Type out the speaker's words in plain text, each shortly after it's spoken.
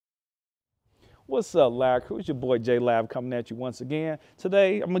What's up, Live Crew? It's your boy JAYLIVE coming at you once again.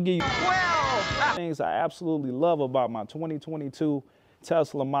 Today, I'm going to give you 12 things I absolutely love about my 2022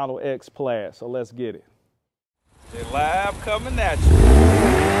 Tesla Model X Plaid. So let's get it. JAYLIVE coming at you.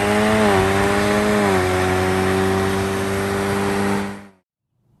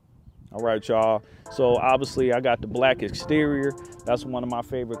 All right, y'all. So obviously I got the black exterior. That's one of my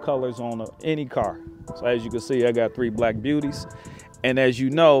favorite colors on any car. So as you can see, I got 3 black beauties. And as you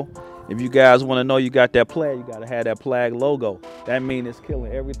know, if you guys want to know you got that Plaid, you got to have that Plaid logo. That means it's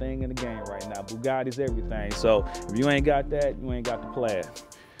killing everything in the game right now. Bugatti's everything. So if you ain't got that, you ain't got the Plaid.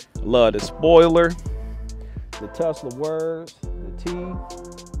 Love the spoiler, the Tesla words, the T.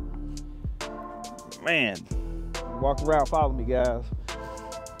 Man, walk around, follow me, guys.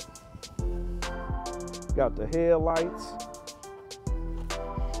 Got the headlights.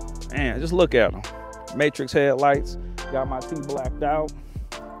 Man, just look at them. Matrix headlights. Got my T blacked out.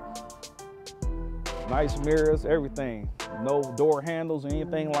 Nice mirrors, everything. No door handles or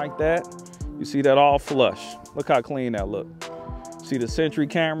anything like that. You see that all flush. Look how clean that look. See the Sentry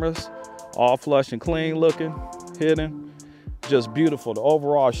cameras, all flush and clean looking, hidden. Just beautiful, the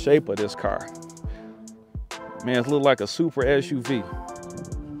overall shape of this car. Man, it looks like a super SUV.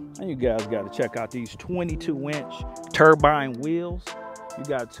 And you guys got to check out these 22-inch turbine wheels. You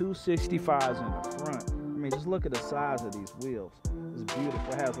got 265s in the front. I mean, just look at the size of these wheels. It's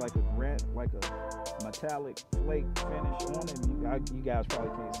beautiful. It has like a metallic flake finish on it. You guys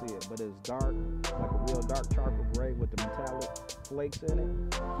probably can't see it, but it's dark, like a real dark charcoal gray with the metallic flakes in it.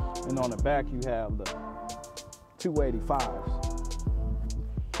 And on the back, you have the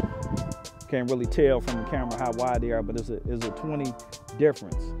 285s. Can't really tell from the camera how wide they are, but it's a 20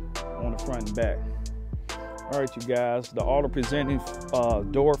 difference on the front and back. All right, you guys, the auto presenting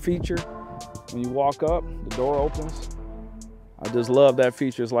door feature. When you walk up, the door opens. I just love that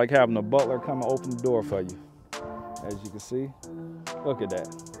feature. It's like having a butler come and open the door for you. As you can see, look at that.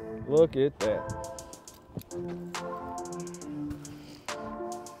 Look at that.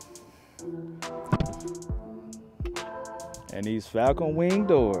 And these Falcon wing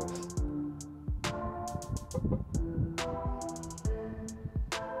doors.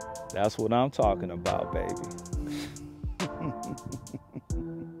 That's what I'm talking about, baby.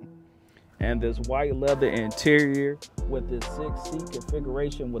 And this white leather interior with this 6-seat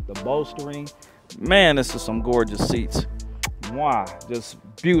configuration with the bolstering. Man, this is some gorgeous seats. Wow, just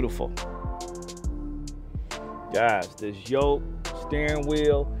beautiful. Guys, this yoke, steering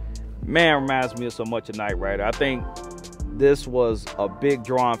wheel, man, reminds me of so much of Knight Rider. I think this was a big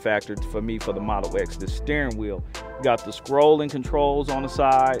drawing factor for me for the Model X, the steering wheel. You got the scrolling controls on the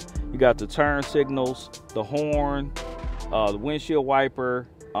side. You got the turn signals, the horn, the windshield wiper,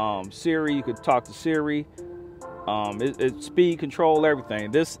 Siri. You could talk to Siri. It's speed control,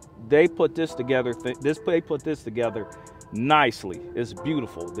 everything. They put this together. They put this together nicely. It's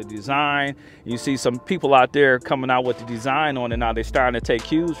beautiful. The design. You see some people out there coming out with the design on it now. They're starting to take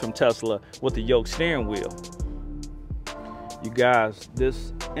cues from Tesla with the yoke steering wheel. You guys,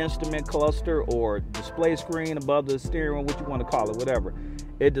 this instrument cluster or display screen above the steering wheel, what you want to call it, whatever.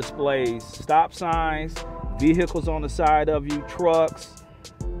 It displays stop signs, vehicles on the side of you, trucks,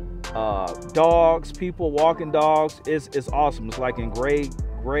 dogs, people walking dogs. It's awesome. It's like in gray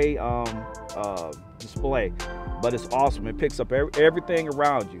display, but it's awesome. It picks up everything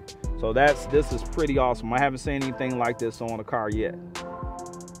around you. So this is pretty awesome. I haven't seen anything like this on a car yet.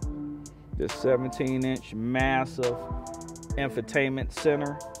 This 17-inch massive infotainment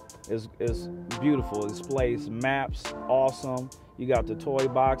center is beautiful. It displays maps, awesome. You got the toy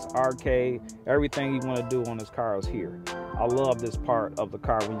box, arcade, everything you want to do on this car is here. I love this part of the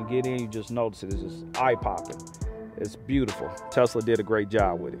car. When you get in, you just notice it. It's just eye-popping. It's beautiful. Tesla did a great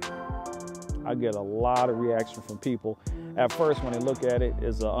job with it. I get a lot of reaction from people. At first, when they look at it,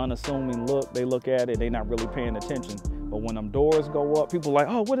 it's an unassuming look. They look at it, they're not really paying attention. But when them doors go up, people are like,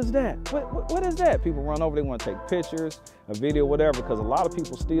 oh, what is that? What is that? People run over, they want to take pictures, a video, whatever, because a lot of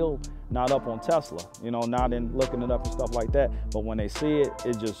people still not up on Tesla, you know, not in looking it up and stuff like that. But when they see it,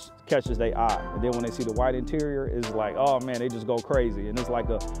 it just catches their eye. And then when they see the white interior, it's like, oh man, they just go crazy. And it's like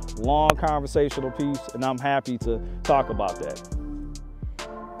a long conversational piece, and I'm happy to talk about that.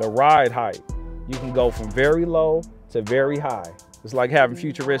 The ride height. You can go from very low to very high. It's like having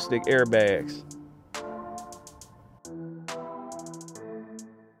futuristic airbags.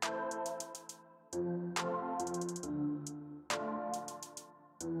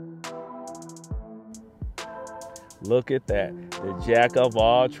 Look at that, the jack of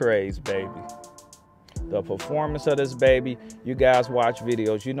all trades, baby. The performance of this baby, you guys watch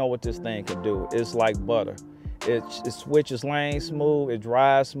videos, you know what this thing can do. It's like butter. It switches lanes smooth, it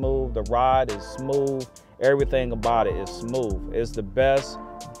drives smooth, the ride is smooth, everything about it is smooth. It's the best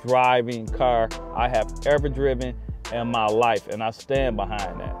driving car I have ever driven in my life, and I stand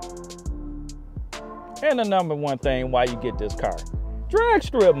behind that. And the number one thing why you get this car, drag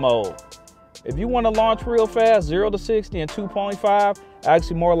strip mode. If you want to launch real fast, 0 to 60 in 2.5,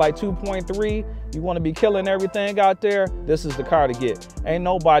 actually more like 2.3, you want to be killing everything out there, this is the car to get. Ain't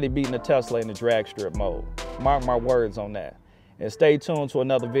nobody beating a Tesla in the drag strip mode. Mark my words on that. And stay tuned to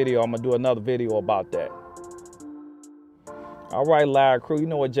another video. I'm going to do another video about that. All right, Live crew, you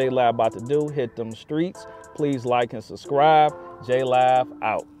know what JAYLIVE about to do. Hit them streets. Please like and subscribe. JAYLIVE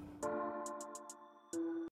out.